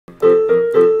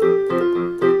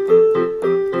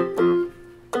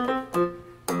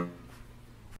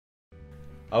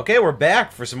Okay, we're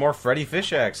back for some more Freddie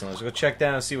Fish action. Let's go check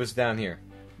down and see what's down here.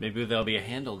 Maybe there'll be a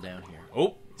handle down here.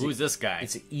 Oh, who's this guy?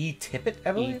 It's E. Tippett,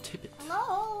 I believe? E. Tippett.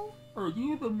 Hello? Are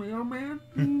you the mailman?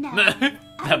 No. That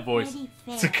I'm voice. Freddie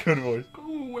It's a Fish. good voice. Go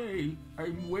away.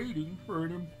 I'm waiting for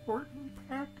an important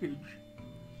package.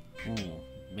 Ooh,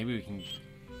 maybe we can...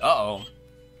 Uh-oh.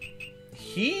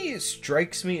 He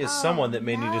strikes me as someone that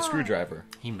may need a no. screwdriver.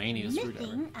 He may need a screwdriver.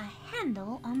 Missing a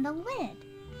handle on the lid.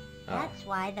 That's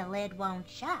why the lid won't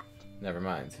shut. Never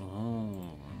mind.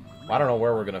 Oh. Well, I don't know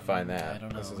where we're going to find that. I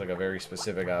don't know. This is like a very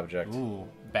specific object. Ooh,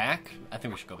 back? I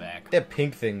think we should go back. That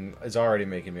pink thing is already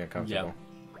making me uncomfortable.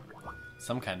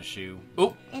 Some kind of shoe.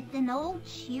 Oh, It's an old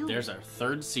shoe. there's our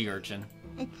third sea urchin.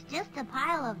 It's just a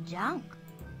pile of junk.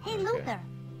 Hey, Luther,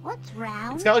 what's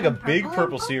round? It's got like a and big and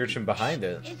purple sea urchin behind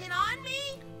it. Is it on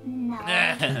me? No,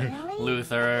 really?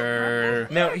 Luther.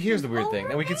 Now, here's the weird thing.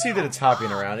 Now, we can see that it's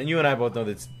hopping around, and you and I both know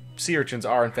that sea urchins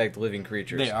are, in fact, living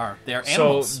creatures. They are. They are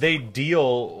animals. So they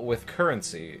deal with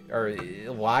currency, or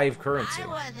live currency. I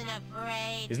wasn't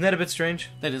afraid. Isn't that a bit strange?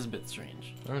 That is a bit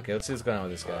strange. Okay, let's see what's going on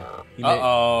with this guy.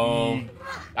 Uh-oh.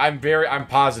 I'm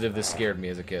positive this scared me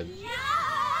as a kid.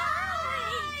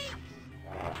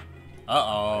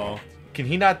 Uh-oh. Can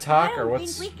he not talk, I or don't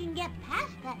what's... think we can get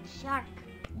past that shark.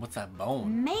 What's that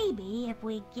bone? Maybe if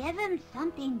we give him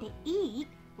something to eat,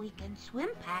 we can swim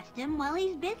past him while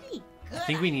he's busy. I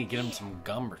think we need to get him some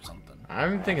gum or something.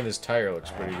 I'm thinking this tire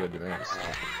looks pretty good to me.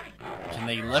 Can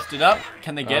they lift it up?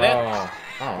 Can they get it? Oh,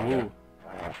 okay. Ooh.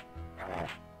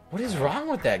 What is wrong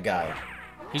with that guy?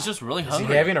 He's just really Is hungry.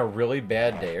 he having a really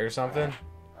bad day or something?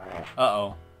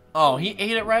 Uh-oh. Oh, he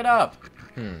ate it right up.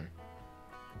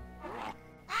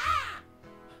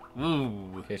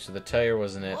 Ooh. Okay, so the tire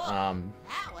wasn't it.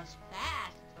 That was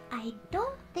fast. I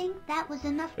don't think that was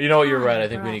enough. You know what? You're time right. I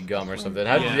think for we us need gum to or swim something.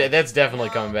 Yeah. That's definitely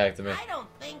coming back to me. I don't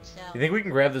think so. You think we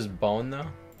can grab this bone though?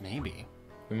 Maybe.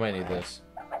 We might need this.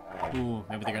 Ooh,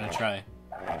 maybe they're gonna try.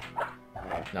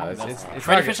 No, it's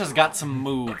Freddie not. Fish has got some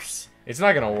moves. It's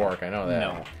not gonna work. I know that.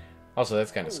 No. Also,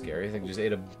 that's kind of scary. I think we just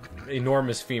ate a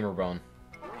enormous femur bone.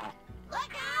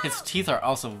 His teeth are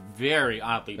also very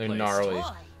oddly They're placed. gnarly.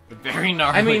 Very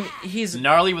gnarly. I mean, he's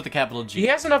gnarly with a capital G. he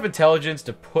has enough intelligence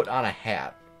to put on a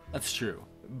hat, That's true.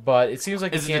 but it seems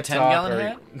like Is he it a can't 10-gallon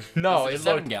talk. hat? No, It's a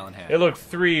it looked 7-gallon hat. It looked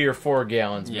 3 or 4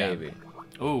 gallons Yeah. maybe.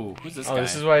 Ooh, who's this Oh, guy?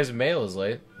 this is why his mail is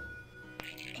late.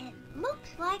 It looks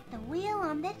like the wheel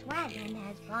on this wagon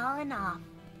has fallen off.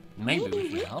 Maybe we we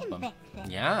can help can him. fix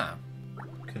it. Yeah.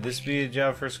 Could this be a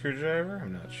job for a screwdriver?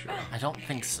 I'm not sure. I don't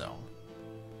think so.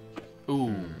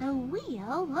 Ooh. The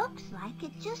wheel looks like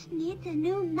it just needs a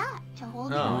new nut to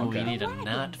hold it Oh, Ooh, onto we okay. the need a wagon.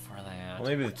 nut for that. Well,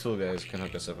 maybe the tool guys can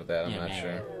hook us up with that. I'm Yeah, not maybe.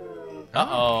 sure.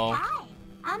 Uh-oh. Hi,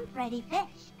 I'm Freddie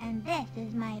Fish, and this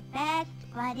is my best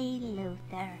buddy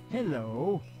Luther.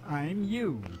 Hello, I'm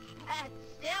you. That's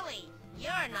silly.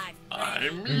 You're not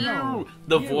I'm No, you.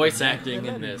 The you voice have acting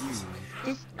the in letter this. I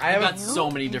I've have got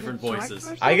so many different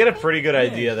voices. I get a pretty good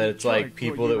idea that it's like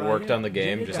people that worked on the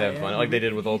game just have fun, like they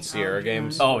did with old Sierra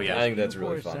games. Oh, yeah. I think that's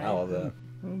really fun. I love that.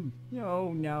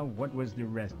 Oh, now what was the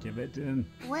rest of it?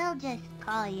 We'll just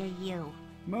call you.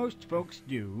 Most folks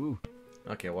do.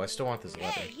 Okay, well I still want this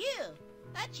letter. you!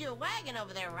 That's your wagon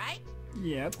over there, right?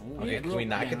 Yep. Okay, it can we broke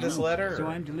not get down, this letter, So or-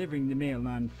 I'm delivering the mail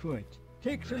on foot.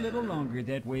 Takes a little longer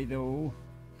that way, though.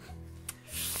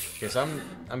 Okay, so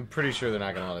I'm pretty sure they're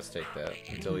not gonna let us take that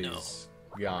until he's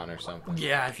gone or something.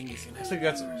 Yeah, I think he's gonna I think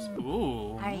that's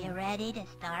Ooh. Are you ready to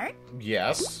start?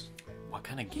 yes. What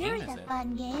kind of game Here's is a it?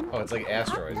 fun game. Oh, it's like Pop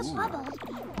asteroids. the bubbles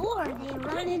before they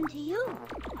run into you.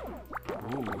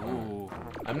 Ooh.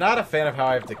 I'm not a fan of how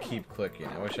I have to keep clicking.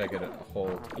 I wish I could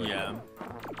hold. Clicking. Yeah.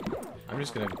 I'm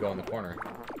just gonna go in the corner.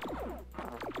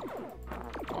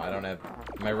 Oh, I don't have.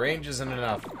 My range isn't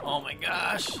enough. Oh my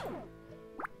gosh.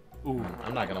 Ooh.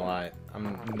 I'm not gonna lie.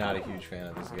 I'm not a huge fan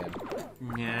of this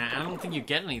game. Yeah, I don't think you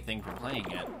get anything for playing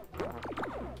it.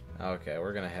 Okay,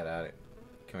 we're gonna head out.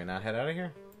 Can we not head out of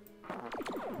here?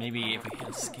 Maybe if we hit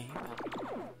escape.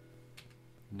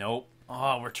 Nope.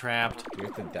 Oh, we're trapped. Do we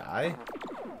have to die?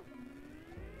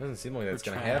 Doesn't seem like that's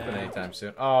We're gonna happen trapped. anytime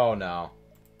soon. Oh no.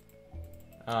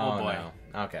 Oh, boy.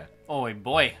 No. Okay. Oh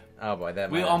boy. Oh boy, that.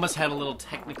 We might- almost had a little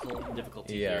technical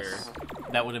difficulty Yes. here.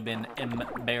 That would have been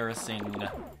embarrassing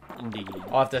indeed.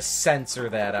 I'll have to censor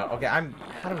that out. Okay,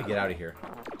 How do we get out of here?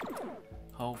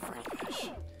 Oh, Freddie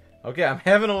Fish. Okay, I'm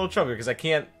having a little trouble because I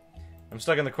can't. I'm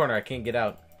stuck in the corner. I can't get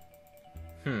out.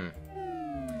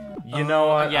 You know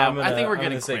what? yeah, I'm gonna, I think we're I'm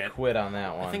gonna say quit. quit on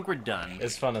that one. I think we're done.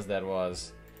 As fun as that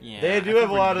was. Yeah, They I do think have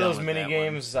a we're lot of done those with mini that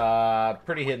games.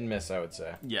 Pretty hit and miss, I would say.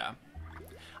 one. Yeah.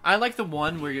 I like the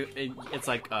one where it's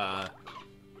like, I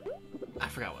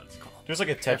forgot what it's called. There's like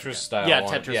a Tetris style Yeah,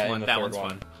 one. Tetris Yeah, in one. the That third one's one.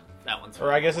 fun. That one's fun.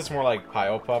 Or I guess it's more like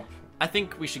Pile Pup. I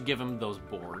think we should give him those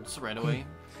boards right away.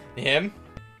 Him?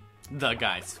 The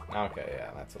guys. Okay,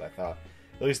 yeah, that's what I thought.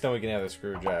 At least then we can have the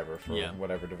screwdriver for Yeah.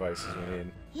 whatever devices we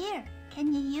need. Here,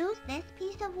 can you use this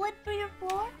piece of wood for your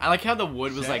floor? I like how the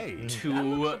wood was Say, like that 2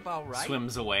 looks about right.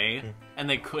 swims away, and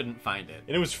they couldn't find it.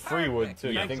 And it was free wood, too.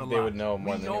 Perfect. I think Thanks they a would lot. know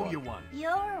more We than owe anyone. you one.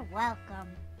 You're welcome.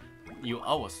 You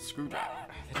owe us a screwdriver.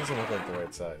 It doesn't look like the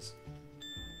right size.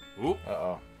 Oop.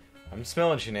 Uh-oh. I'm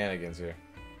smelling shenanigans here.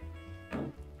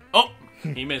 Oh!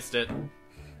 He missed it.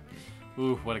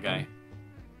 Ooh, what a guy.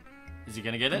 Is he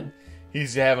gonna get it?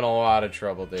 He's having a lot of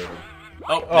trouble, David.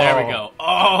 Oh, there Oh. we go.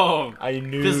 Oh! I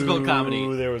knew Physical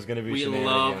comedy. there was going to be We shenanigans.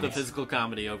 love the physical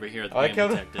comedy over here at the I like Game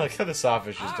how Detective. the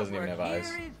sawfish just doesn't even have Our eyes.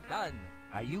 here is done.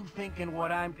 Are you thinking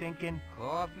what I'm thinking?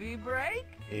 Coffee break?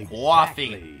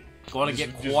 Coffee. Gonna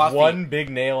Just, get just coffee. one big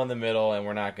nail in the middle, and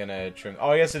we're not going to trim...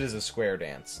 Oh, I guess it is a square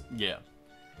dance. Yeah.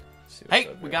 Let's see what's Hey,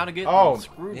 up we here. gotta get Oh, the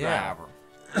screwdriver.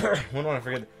 When do I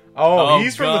forget? Oh, Oh,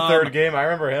 he's from the gum. third game. I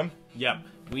remember him. Yep.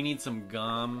 We need some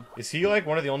gum. Is he like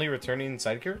one of the only returning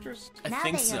side characters? I now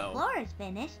think that your so. floor is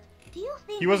finished, do you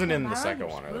think He wasn't we can in the borrow second your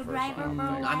one or the first screwdriver one, for I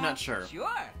a think. I'm while? not sure. Sure.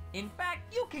 In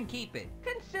fact, you can keep it.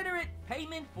 Consider it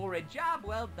payment for a job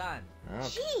well done.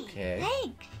 Gee, Okay.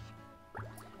 thanks.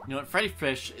 You know what? Freddie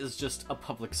Fish is just a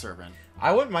public servant.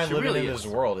 I wouldn't mind She living really in this is.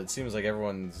 world. It seems like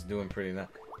everyone's doing pretty nice.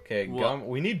 Okay, Well- gum.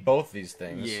 We need both these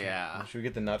things. Yeah. Should we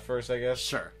get the nut first, I guess?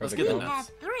 Sure. Or Let's the get the We gum? have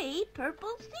nuts. 3 purple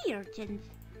sea urchins.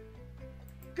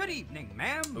 Good evening,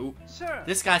 ma'am. Ooh. Sir,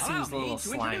 This guy allow seems a me little to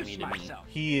slimy introduce to me. myself.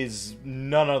 He is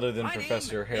none other than My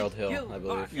Professor name Harold is Hill, Gil I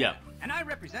believe. Barker, Yeah. And I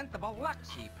represent the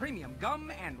Biloxi Premium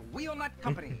Gum and Wheel Nut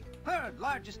Company, third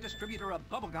largest distributor of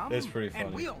bubble gum That's pretty and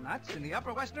funny. wheel nuts in the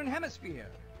Upper Western Hemisphere.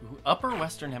 Ooh, Upper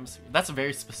Western Hemisphere. That's a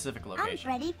very specific I'm location.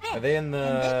 Freddie Fish. Are they in and the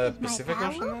this is my Pacific pal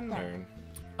Ocean then? Luther. Or?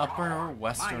 Upper My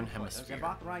Western employers have Hemisphere.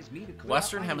 authorized me to clear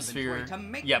Western out my Hemisphere. inventory to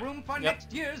make Yep. room for Yep.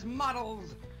 next year's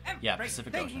models. Yeah,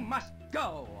 Pacific Everything Ocean. must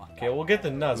go. Okay, we'll get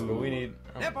the nuts, but we need...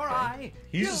 oh, Therefore, okay.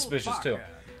 He's Gil suspicious, too. Barker,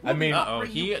 I mean... Uh-oh,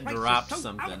 he dropped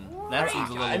something. That seems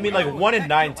a little I mean, like, weird. 1 in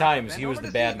 9 times, he was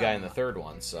the bad guy in the third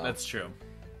one, so... That's true.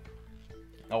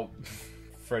 Oh,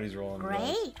 Freddy's rolling. the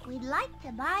dice. Great. We'd like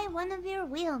to buy one of your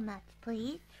wheel nuts,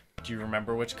 please. Do you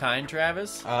remember which kind,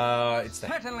 Travis? It's the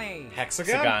Certainly.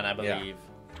 hexagon? Hexagon, I Yeah. believe.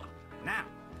 Now,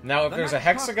 Now, if the there's a nuts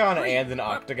hexagon cost free, and an but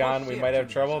octagon, we might have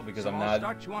trouble, because so I'm I'll not...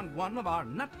 start you on one of our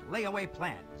nut layaway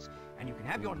plans, and you can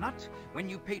have your nut when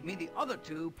you paid me the other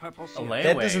 2 purple seals. layaway?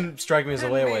 That doesn't strike me as a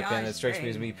And may layaway I plan. It strikes say me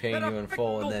as me paying that you a in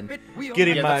full and then fickle-bit wheel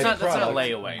getting Yeah, my that's not product. a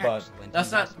layaway. But Excellent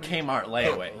That's not investment. Kmart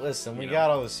layaway. listen, we You got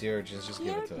all the sea urchins. Just give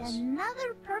it Here's to us.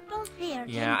 another purple sea urchin.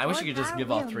 Yeah, I wish you could towards just our give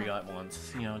all wheel 3 nut. at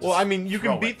once. You know, Well, just I mean, you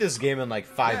throw can beat it. this game in like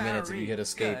 5 minutes if you Very hit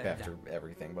escape good. after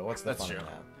everything. But what's the That's fun in true.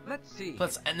 that? Let's see.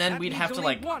 Plus, and then That we'd means have to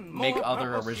only like one make more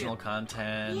other purple original seal.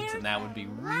 content, and that would be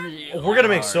really. Well, we're gonna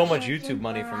make so hard. much YouTube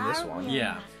money from this one.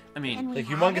 Yeah, I mean, And The we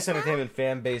have Humongous it now? Entertainment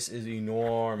fan base is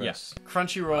enormous. yes. Of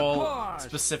Crunchyroll course.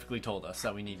 specifically told us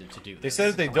that we needed to do this. They said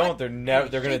if they don't, they're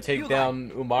they're gonna take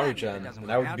down Umaru-chan,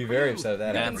 and I would be very upset if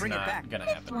that That's happened. Bring it not back. gonna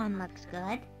This happen. one looks good.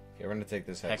 Okay, we're gonna take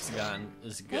this hexagon. Hexagon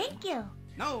is good. Thank you.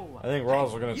 No. I think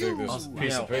Ross, we're gonna take You. this Also,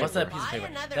 piece of paper. what's that piece of Buy paper?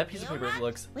 another That piece of wheel paper nut?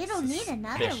 looks We don't need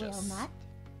another wheel suspicious. nut.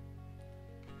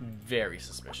 Very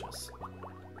suspicious.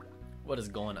 What is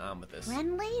going on with this?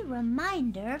 Friendly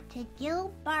reminder to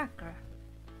Gil Barker.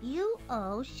 You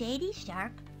owe Shady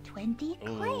Shark 20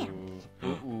 clams.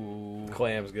 Ooh.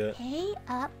 Clams good. Pay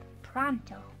up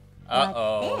pronto.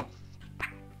 Uh-oh. Like this.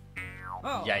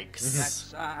 Oh,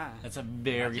 Yikes. That's a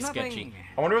very that's sketchy. nothing.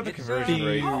 I wonder what the It's, conversion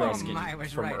rate oh, from I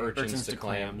was from right. urchins to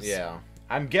clams. clams. Yeah,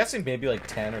 I'm guessing maybe like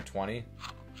 10 or 20.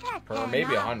 That's Or an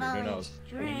maybe 100, who awfully knows?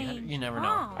 strange You never know.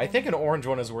 haul. I think an orange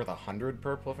one is worth 100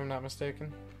 purple, if I'm not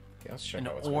mistaken. Okay, let's check An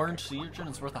out what's orange sea urchin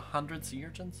is worth 100 sea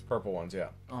urchins? purple ones. Yeah,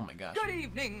 Oh my gosh. Good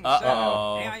evening, Uh-oh.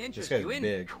 sir. May I this interest guy's you in?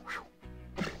 big.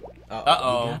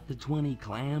 Uh-oh. Got the 20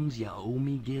 clams you owe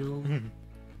me, Gil?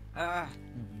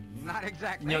 Not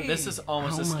exactly. You know, this is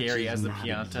almost How as much scary is as the not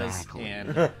Piantas exactly?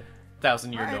 and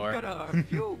Thousand Year I've Door. got a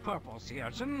few purple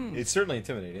seasons. It's certainly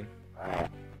intimidating.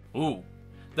 Ooh.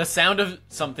 The sound of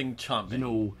something chomping. You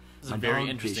know, It's a my very dogfish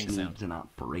interesting needs sound. an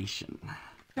operation.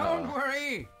 Don't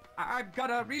worry. I've got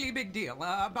a really big deal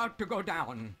about to go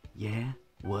down. Yeah?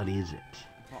 What is it?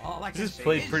 All I can This is say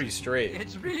played is pretty straight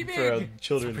It's really big. for a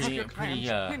children's. Pretty- Your clams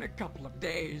pretty, in a couple of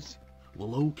days.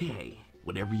 Well, okay.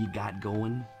 Whatever you got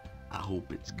going, I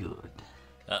hope it's good.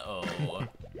 Uh-oh.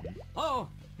 Oh,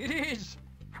 it is.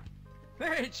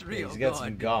 It's real He's got good.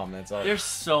 some gum. That's all. There's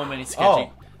so many sketchy...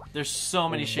 Oh. There's so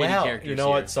many shady Well, characters you know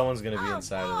here. what? Someone's gonna be Oh,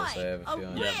 inside of this. I boy, have a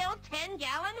feeling. Yeah. real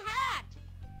 10-gallon hat.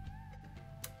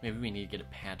 Maybe we need to get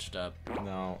it patched up.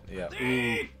 No, yeah.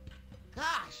 Ooh.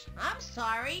 Gosh, I'm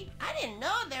sorry. I didn't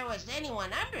know there was anyone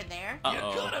under there.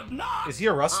 Uh-oh. Is he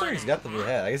a rustler? He's got the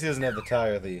head. I guess he doesn't have the tie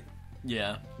or the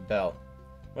Yeah. belt.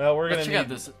 Well, we're Let's gonna check need... out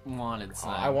this wanted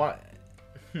sign. I want...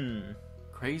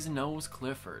 Crazy Nose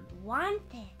Clifford. Wanted.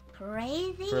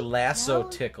 Crazy. For lasso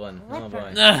Nose tickling. Oh, boy.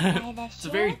 Clifford by the It's a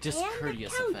very sheriff and the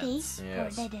discourteous county offense.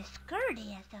 Yes. For the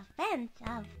discourteous offense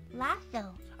of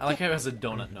lasso. I like how it has a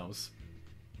donut nose.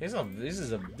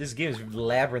 This game is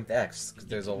Labyrinth X. 'Cause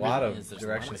there's a lot of There's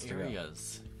directions a to lot of go.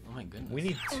 areas. Oh my goodness. We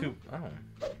need two... Oh.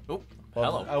 Oh,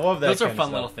 Well, hello. I love that Those are kind of fun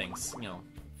stuff. little things. You know,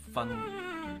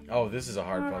 fun. Oh, this is a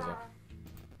hard puzzle.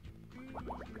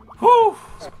 Whew.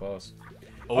 It's close.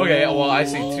 Okay, well, I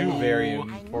see two very I knew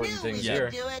important things we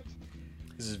here. should do it.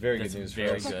 This is very That's good news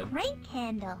very for us. good. Crank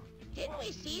handle. Didn't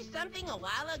we see something a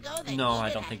while ago that No, I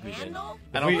needed don't a think we did. handle?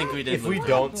 I don't think we did. If we Luke.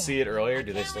 don't see it earlier,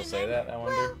 do they still say that, I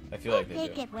wonder? I feel like they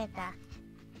Take do. it with us.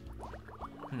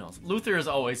 Who knows? Luther is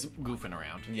always goofing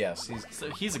around. Yes, he's... So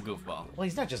he's a goofball. Well,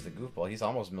 he's not just a goofball. He's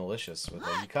almost malicious with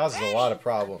it. He causes a lot of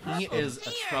problems. He is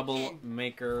a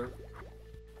troublemaker.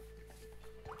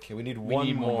 Okay, we need We one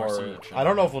need one more more. signature. I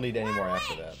don't know if we'll need any more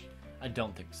after that. I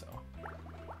don't think so.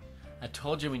 I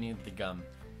told you we needed the gum.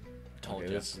 I told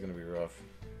Okay, you. this is gonna be rough.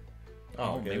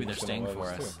 Oh, okay, maybe we're they're just staying gonna for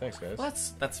let us. too. Thanks, guys. Well,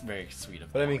 that's very sweet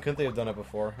of But I them. mean, couldn't they have done it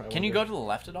before? I Can you wonder? go to the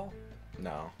left at all?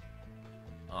 No.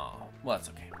 Oh, well, that's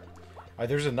okay.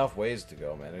 There's enough ways to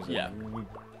go, man. Yeah.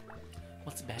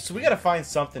 What's back? So we gotta find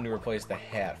something to replace the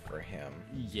hat for him.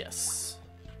 Yes.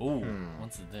 Ooh, Hmm.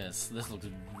 what's this? This looks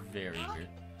very weird.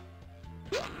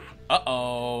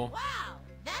 Uh-oh. Wow,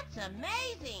 that's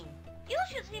amazing. You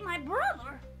should see my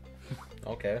brother.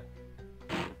 Okay.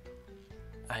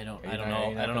 I don't Are you know.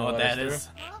 not I don't know gonna what let that us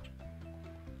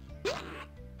is.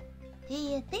 Do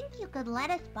you think you could let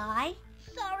us by?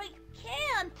 Sorry,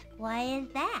 can't. Why is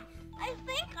that? I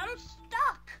think I'm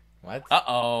stuck. What?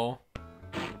 Uh-oh.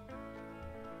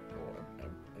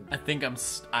 I think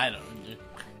I don't know.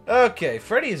 Okay,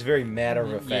 Freddy is very matter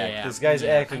of fact. Yeah, This guy's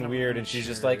yeah, acting I'm weird, and she's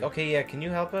just sure. like, "Okay, yeah, can you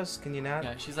help us? Can you not?"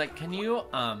 Yeah, she's like, can you,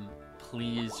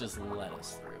 please just let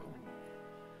us through?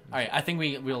 Alright, I think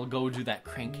we'll go do that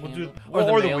crank We'll handle. do-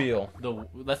 or the mail. wheel.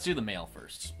 Let's do the mail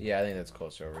first. Yeah, I think that's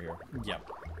closer over here. Yep.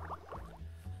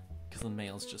 Because the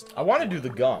mail's just... I want to do the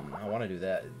gum. I want to do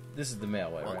that. This is the mail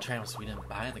way, Well, right? Travis, we didn't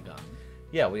buy the gun.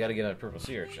 Yeah, we got to get a purple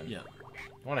sea urchin. Yeah.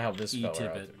 I want to help this fella out.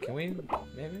 E-tippet. Can we?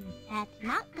 Maybe? That's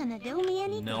not gonna do me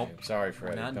any Nope. good. Sorry,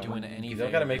 Freddy. We're not Don't- doing any You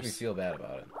don't gotta make me favors. feel bad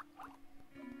about it.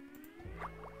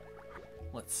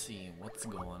 Let's see, what's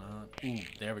going on? Ooh,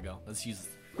 there we go. Let's use...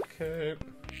 Okay.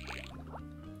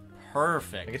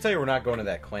 Perfect. I can tell you we're not going to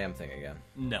that clam thing again.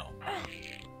 No.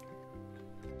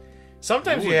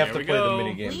 Sometimes Ooh, you have there to we play go. the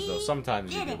mini games though.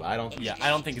 Sometimes you do. But I don't. Yeah, I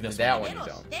don't think this That one. one you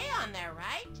It'll don't. stay on there,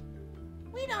 right?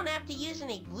 We don't have to use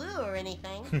any glue or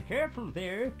anything. Careful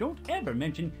there. Don't ever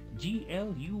mention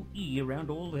G-L-U-E around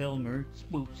old Elmer.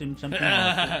 Spooks him something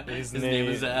awful. His name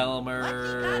is What's he got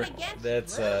Elmer. against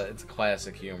That's glue? it's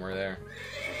classic humor there.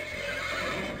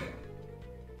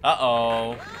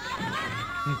 Uh-oh.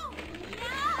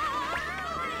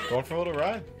 Going for a little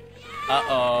ride.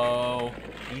 Uh-oh.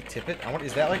 E-tippet.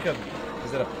 Is that like a?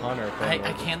 Is that a pun or? I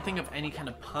can't think of any kind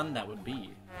of pun that would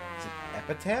be. Is it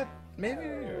epithet? Maybe.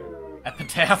 Or...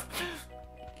 Epitaph.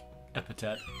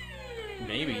 Epithet.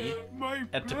 Maybe.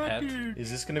 Epitaph.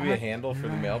 Is this gonna be a handle for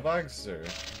the mailbox or?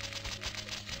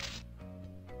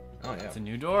 Oh yeah. It's a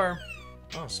new door.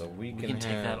 Oh, so we We can can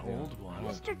take have, that yeah. old one.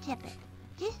 Mr. Tippett,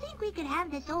 do you think we could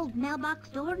have this old mailbox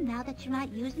door now that you're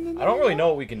not using it? I don't really anymore? know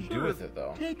what we can do with it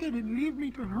though. Take it and leave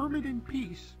me to hermit in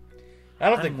peace. I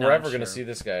don't I'm think we're not ever gonna sure. see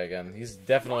this guy again. He's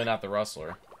definitely not the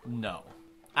rustler. No.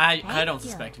 I Thank don't you.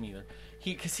 suspect him either.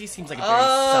 Because he seems like a very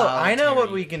Oh, I know what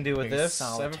solitary- we can do with very this.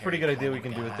 I have a pretty good idea we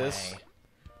can do with this. guy.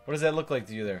 What does that look like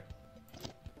to you there?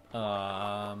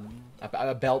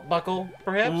 A belt buckle,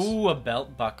 perhaps? Ooh, a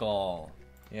belt buckle.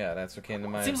 Yeah, that's what came to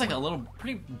mind. Seems like a little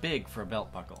pretty big for a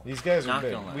belt buckle. These guys are Not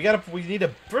big. gonna lie. We need a.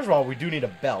 First of all, we do need a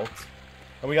belt,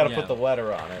 and we got to Yeah. put the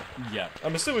letter on it. Yeah.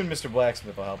 I'm assuming Mr.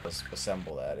 Blacksmith will help us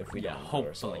assemble that if we Yeah, don't do it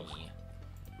hopefully. ourselves.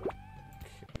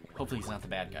 Hopefully he's not the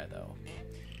bad guy though.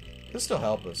 He'll still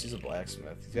help us. He's a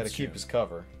blacksmith. He's got to That's keep true. his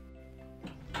cover.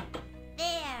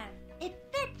 There, it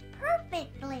fits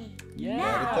perfectly. Yeah,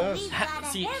 Now it does. we've got a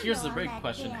See, here's the handle big on that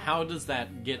question: deal. how does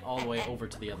that get all the way over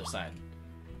to the other side?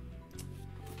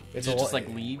 It's Does it a just lo- like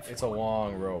leave? It's a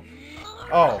long rope.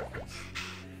 Oh,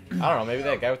 I don't know. Maybe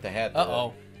that guy with the hat. did Uh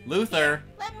oh, Luther.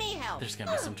 Let me help. There's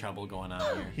gonna be some trouble going on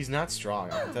here. it. He's not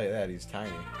strong. I can tell you that. He's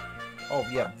tiny. Oh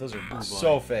yeah, those are boy.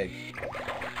 so fake.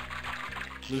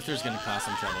 Luther's gonna cause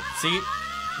some trouble. See,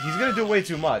 He's gonna do way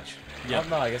too much. Yep. Oh,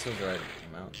 no, I guess it was the right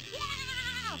amount.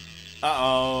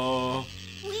 Uh-oh.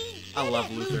 I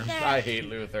love Luther. I hate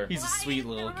Luther. He's a sweet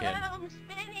little kid.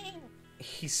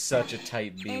 He's such a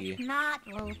type B. It's not,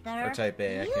 Luther. Or type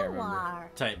A, I can't remember. You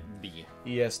are. Type B.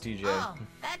 ESTJ. Oh,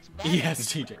 that's better.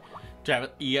 ESTJ. Travis,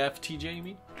 EFTJ, you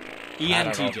mean? I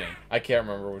don't know. ENTJ. I can't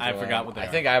remember which I one. forgot what they I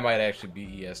are. think I might actually be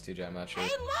ESTJ, I'm not sure. Hey,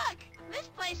 look! This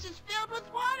place is filled with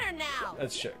water now.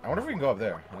 Let's check. I wonder if we can go up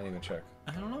there. I didn't even check.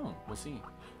 I don't know. We'll see.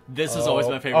 This is always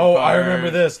my favorite Oh, part. I remember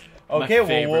this. My Okay, well,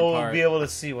 favorite we'll part. be able to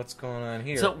see what's going on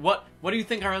here. So what do you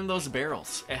think are in those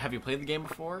barrels? Have you played the game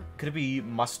before? Could it be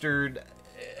mustard,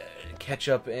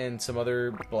 ketchup, and some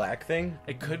other black thing?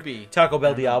 It could be. Taco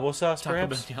Bell Diablo sauce, Taco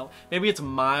perhaps? Bell. Maybe it's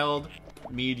mild,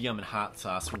 medium, and hot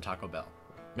sauce from Taco Bell.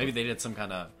 Maybe they did some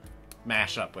kind of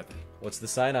mashup with it. What's the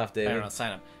sign-off, David? I don't know.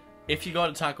 Sign up. If you go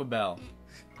to Taco Bell,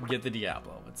 get the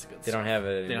Diablo. It's good. They don't have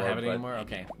it anymore. They don't have it but- anymore?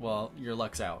 Okay. Well, your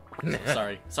luck's out. So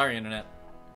sorry. Sorry, Internet.